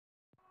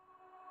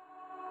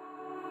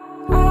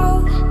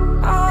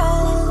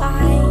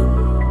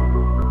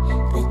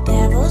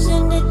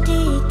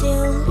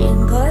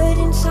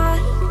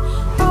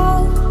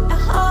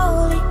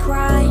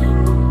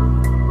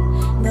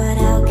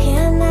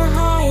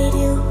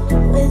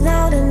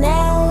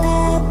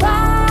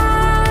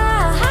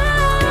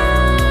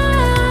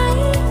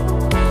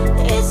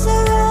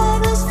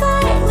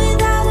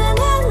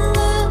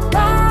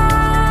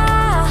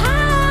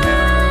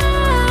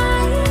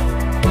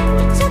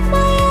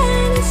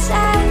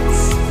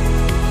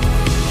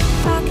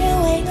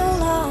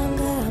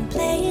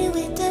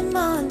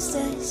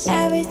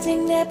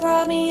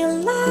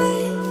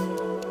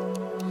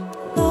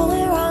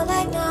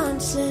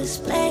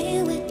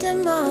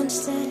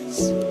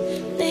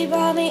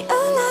brought me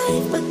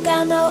alive, but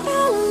got no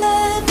alibi.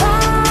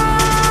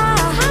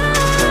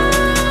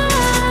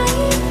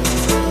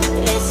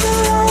 It's a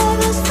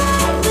lover's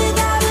fight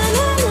without an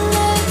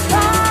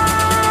alibi.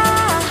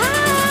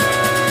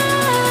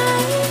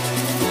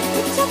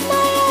 It took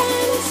my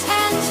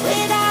hands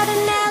without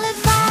an alibi.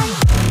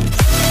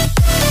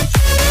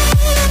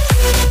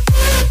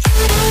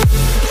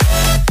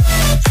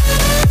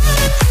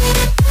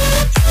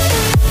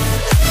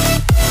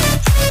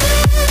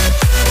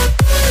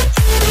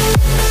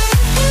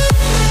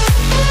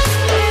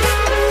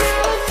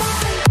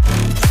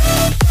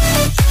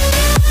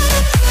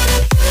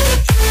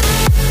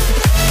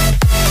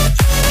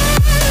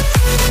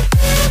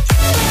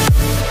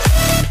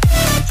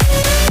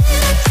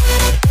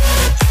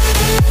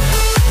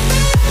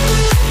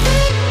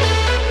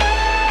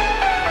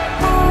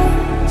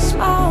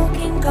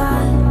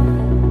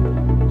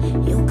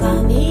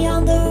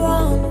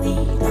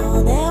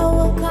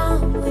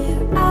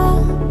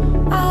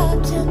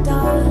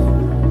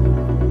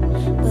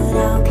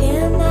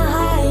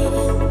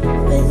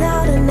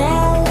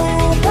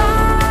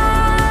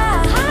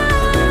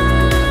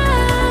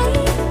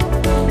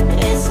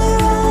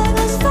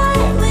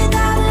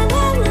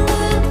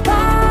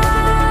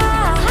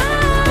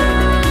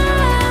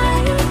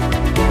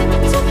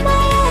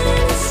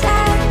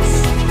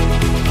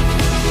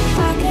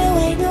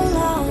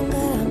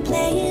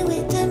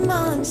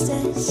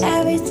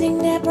 Everything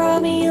that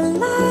brought me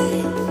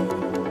alive.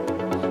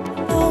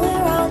 Oh,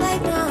 we're all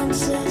like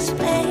monsters,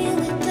 playing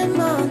with the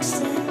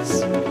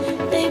monsters.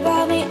 They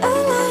brought me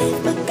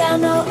alive, but got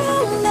no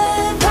alibi.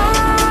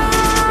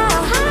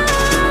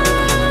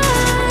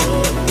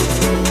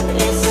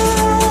 It's a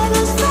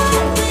lover's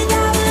fight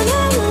without an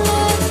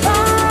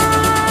alibi.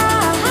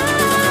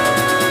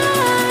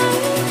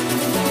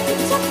 It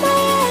took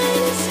my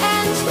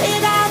hands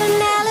without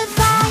an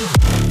alibi.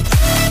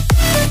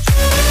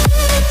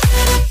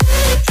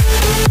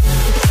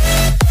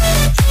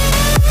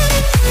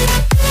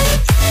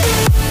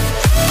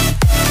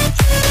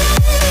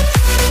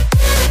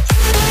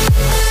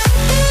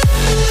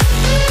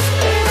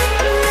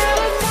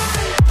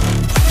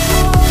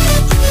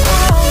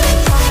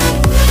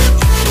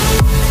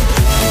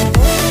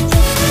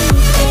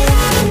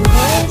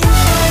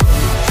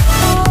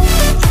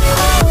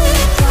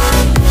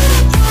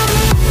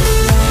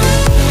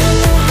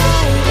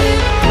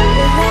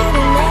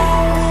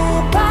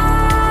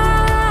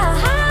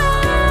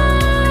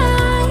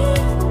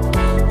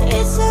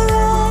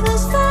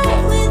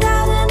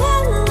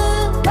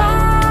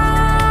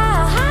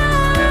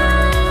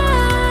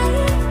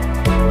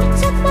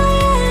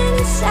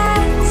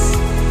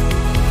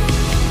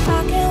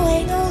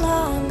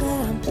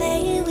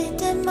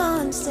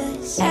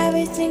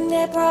 Everything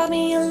that brought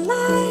me alive.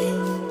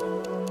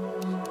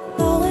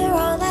 Oh, we're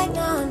all like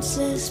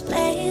monsters,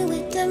 playing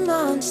with the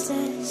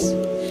monsters.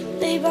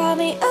 They brought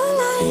me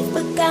alive,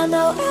 but got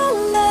no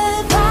alibi.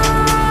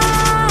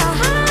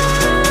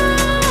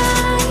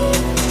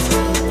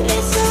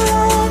 It's a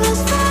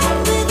lover's fight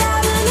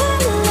without an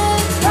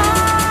alibi.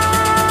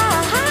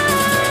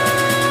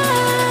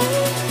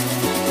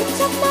 It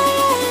took my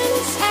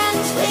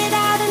hands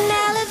without an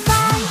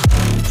alibi.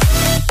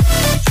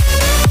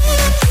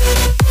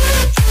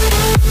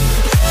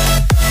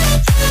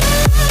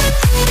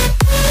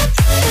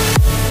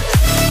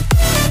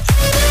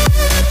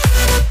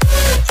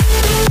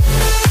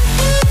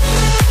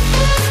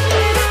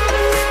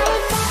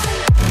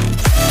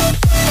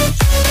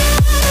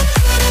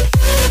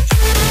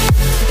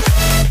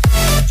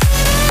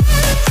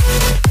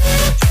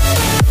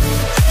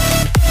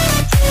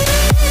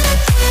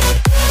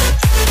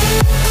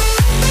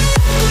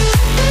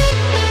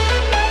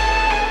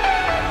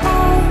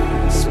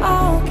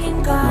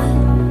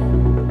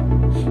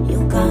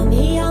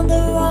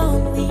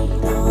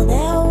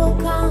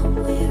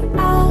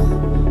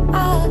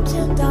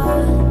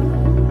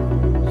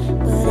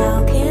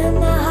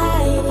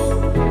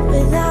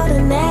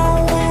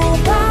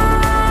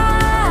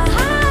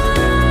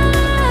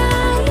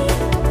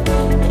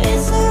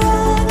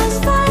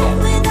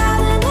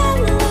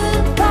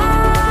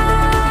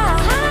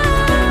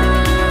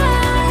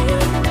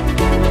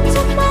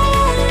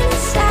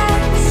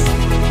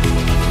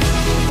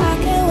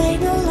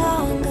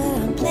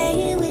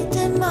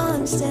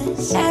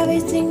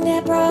 Everything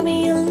that brought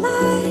me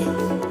alive.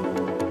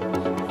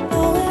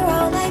 Oh, we're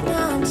all like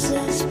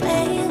monsters,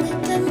 playing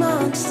with the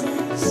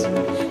monsters.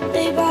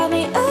 They brought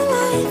me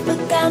alive,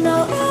 but got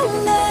no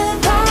alibi.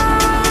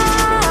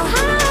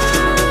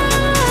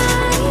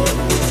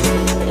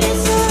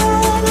 It's a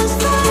lover's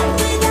fight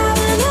without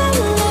an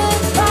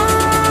alibi.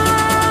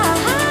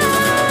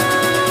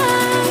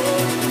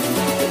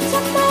 It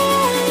took my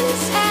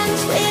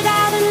hands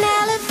without an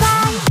alibi.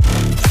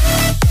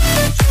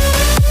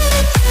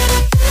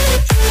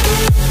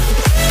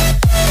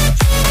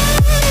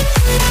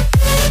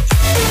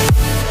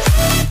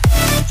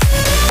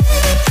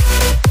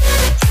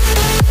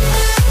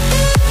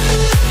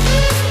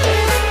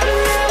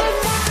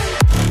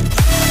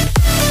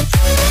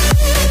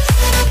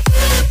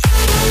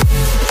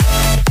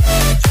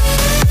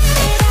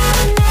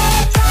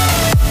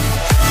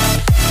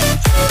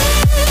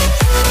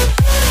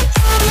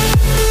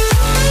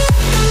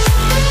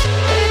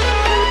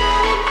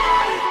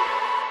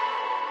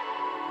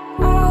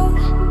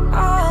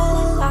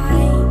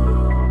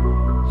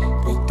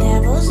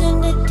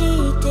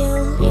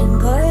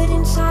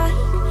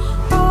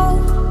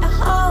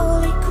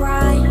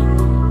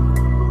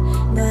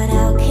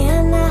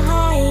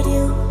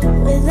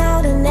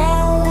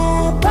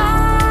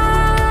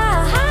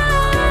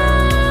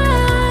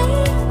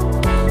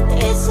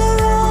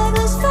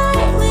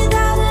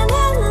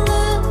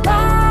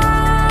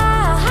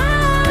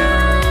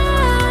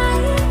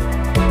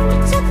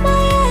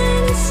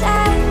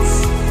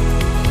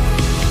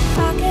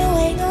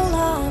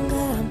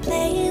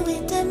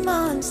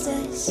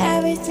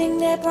 everything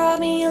that brought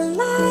me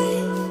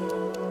alive.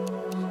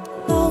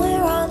 Going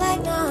around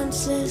like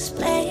nonsense,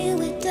 playing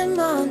with the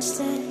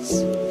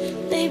monsters.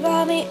 They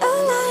brought me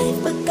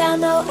alive, but got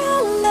no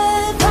alibi.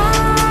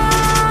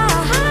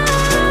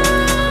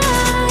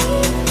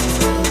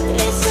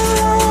 It's a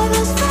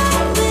lover's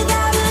fight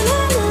without an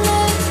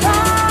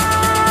alibi.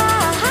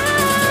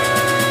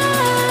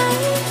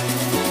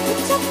 It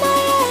took my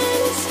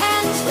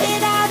hands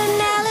without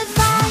an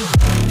alibi.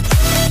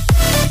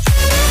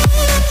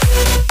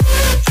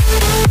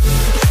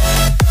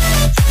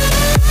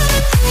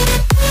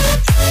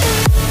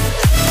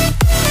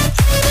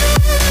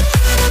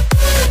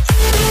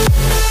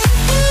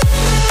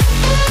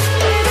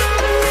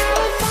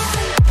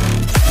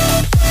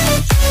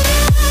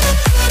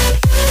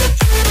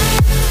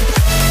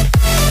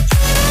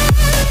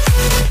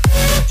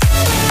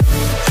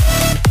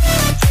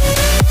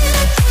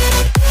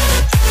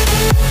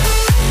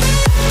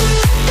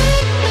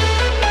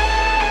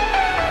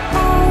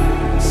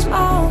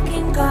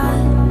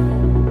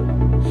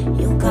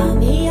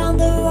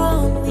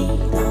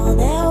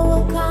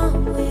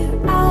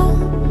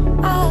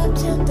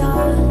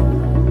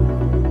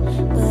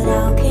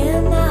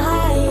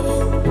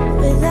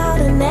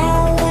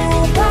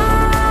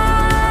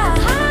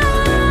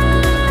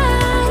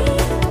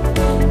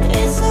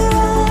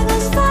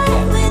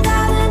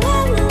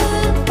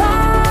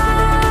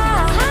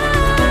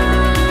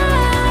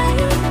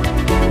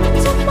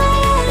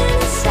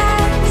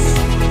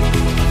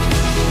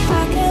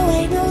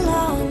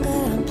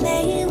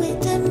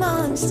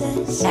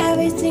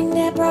 Everything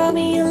that brought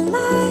me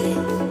alive.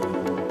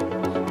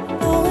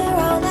 Going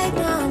around like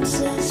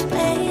nonsense,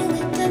 playing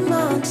with the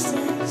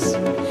monsters.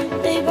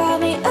 They brought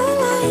me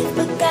alive,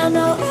 but got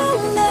no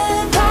alibi.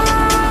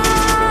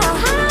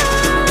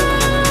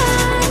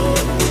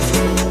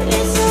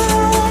 It's a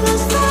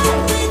lover's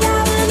fight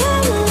without an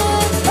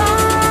alibi.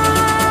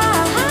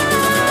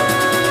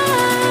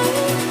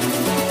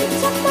 It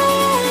took my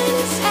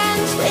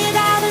hands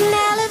without an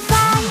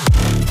alibi.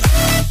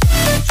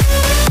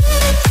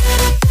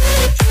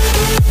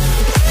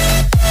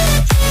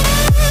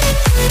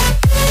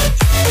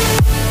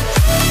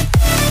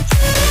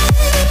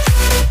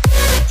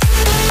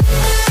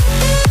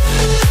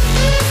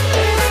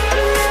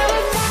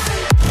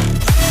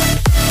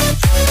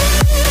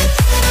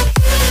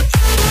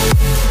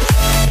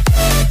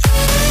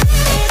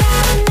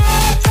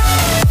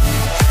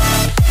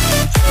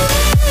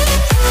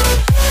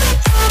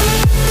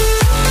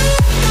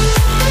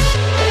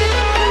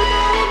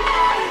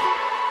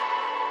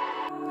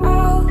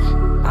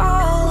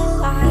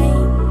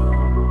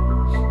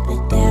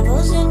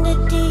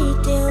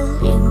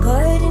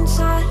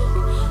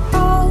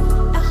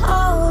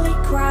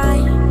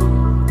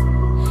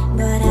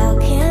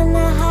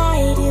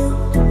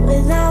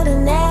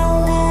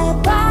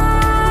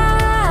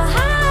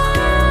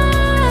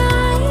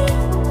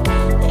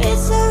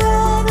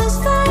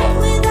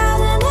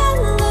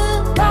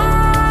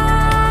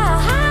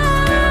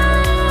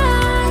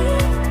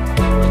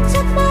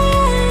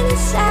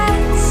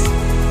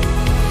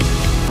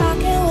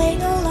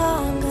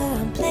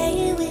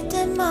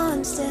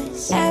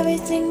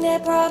 Everything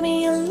that brought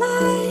me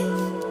alive.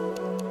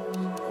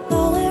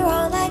 Going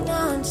around like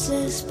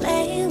nonsense,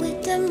 playing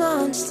with the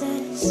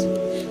monsters.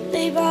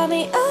 They brought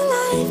me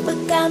alive,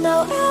 but got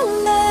no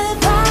alibi.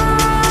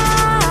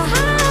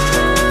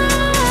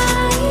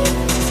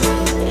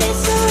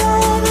 It's a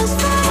lover's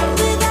fight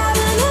without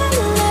an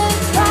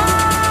alibi.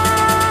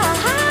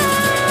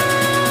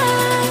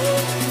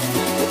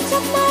 It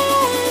took my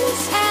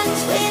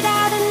hands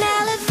without an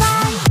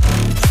alibi.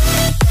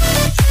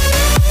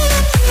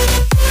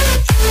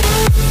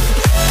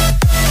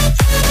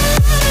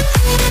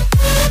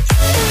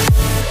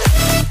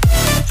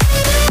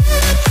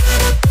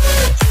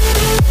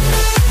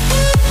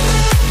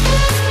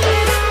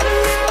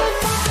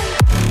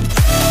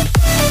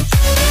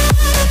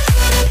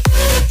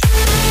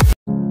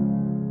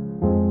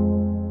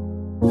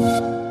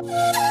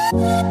 We'll be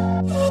right back.